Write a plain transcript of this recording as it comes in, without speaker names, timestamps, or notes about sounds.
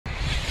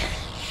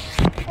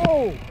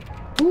Oh!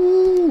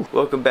 Woo.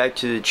 Welcome back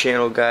to the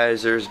channel,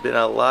 guys. There's been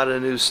a lot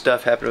of new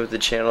stuff happening with the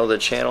channel. The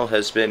channel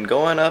has been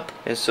going up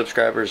in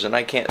subscribers, and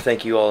I can't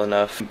thank you all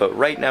enough. But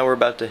right now we're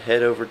about to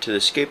head over to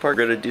the skate park.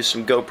 We're going to do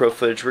some GoPro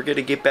footage. We're going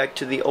to get back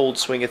to the old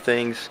swing of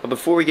things. But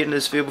before we get into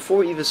this video, before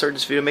we even start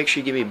this video, make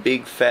sure you give me a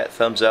big fat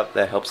thumbs up.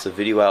 That helps the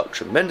video out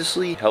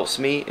tremendously, helps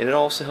me, and it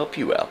also helps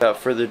you out. Without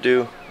further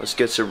ado, let's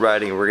get some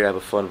riding, and we're going to have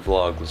a fun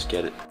vlog. Let's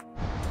get it.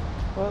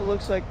 Well, it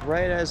looks like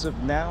right as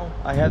of now,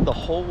 I have the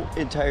whole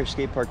entire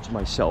skate park to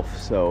myself,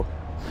 so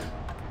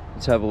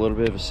let's have a little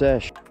bit of a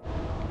sesh.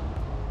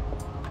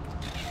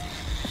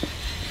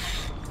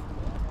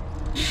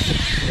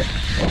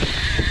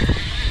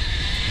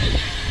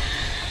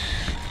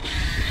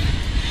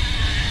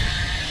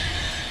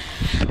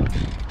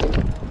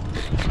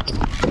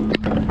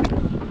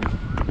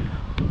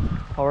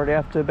 Already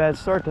after a bad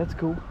start, that's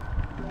cool.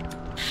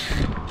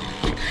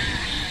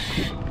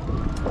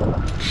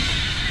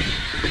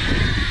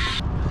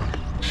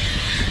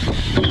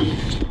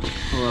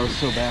 Oh, that was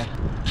so bad.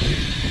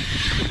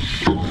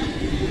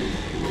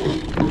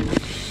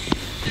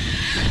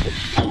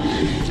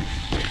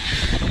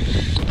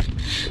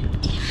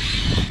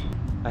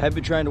 I have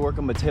been trying to work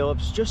on my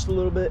tailwhips just a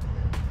little bit.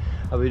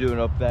 I'll be doing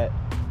up that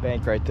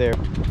bank right there.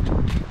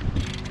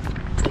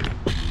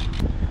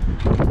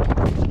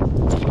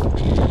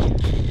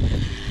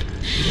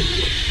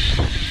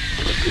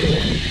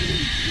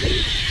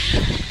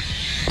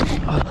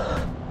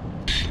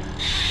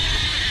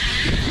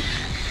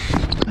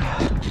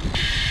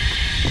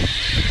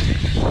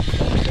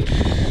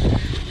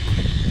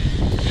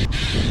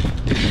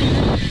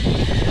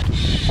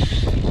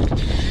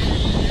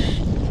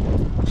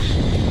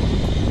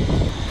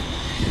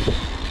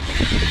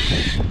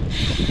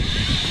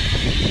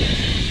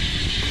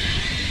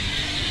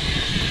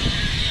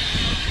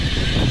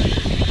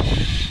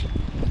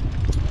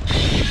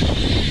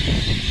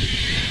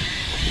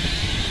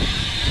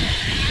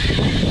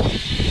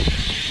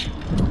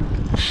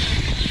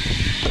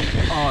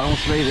 Oh, I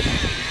almost made it.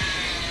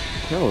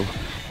 Oh.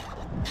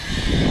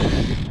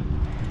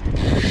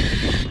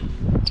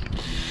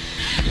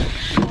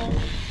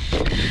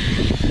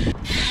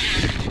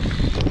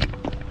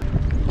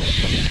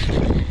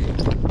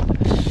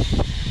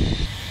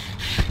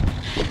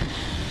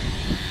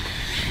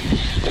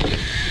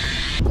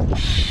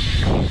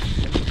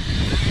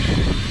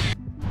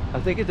 I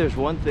think if there's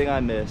one thing I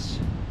miss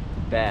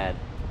bad,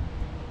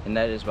 and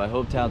that is my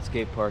hometown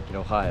skate park in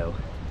Ohio.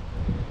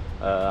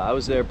 I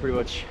was there pretty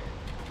much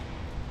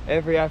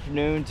every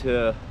afternoon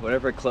to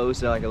whenever it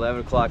closed at like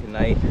 11 o'clock at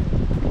night.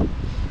 I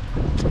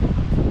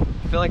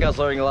feel like I was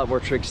learning a lot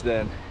more tricks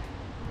then.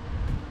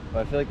 But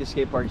I feel like the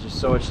skate park is just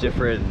so much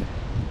different, and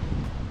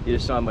you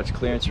just don't have much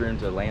clearance room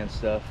to land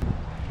stuff.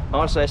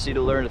 Honestly, I just need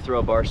to learn to throw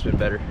a bar spin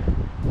better.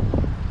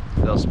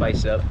 That'll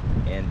spice up,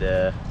 and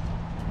I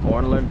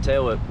want to learn the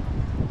tail whip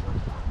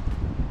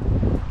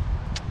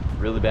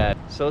really bad.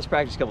 So let's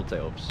practice a couple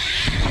tailwhips.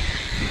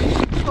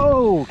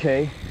 Oh,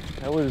 okay.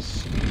 That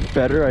was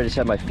better. I just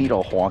had my feet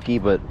all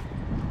wonky, but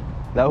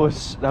that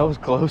was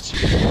close.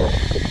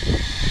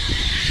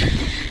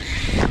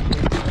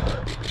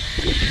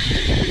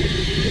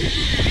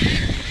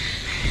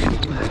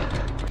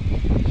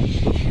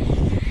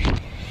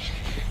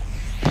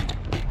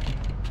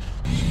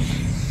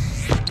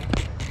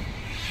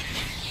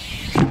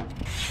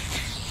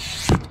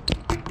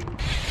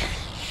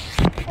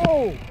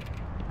 Oh,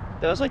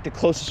 that was like the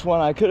closest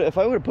one I could. If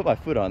I would have put my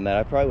foot on that,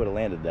 I probably would have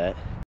landed that.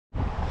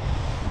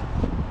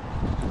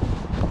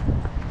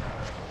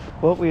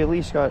 Well, we at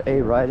least got a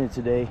ride in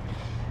today.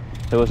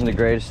 It wasn't the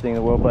greatest thing in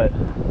the world, but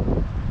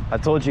I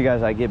told you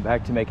guys I'd get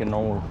back to making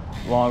normal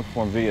long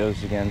form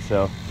videos again,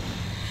 so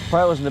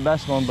probably wasn't the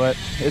best one, but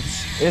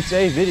it's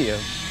a video.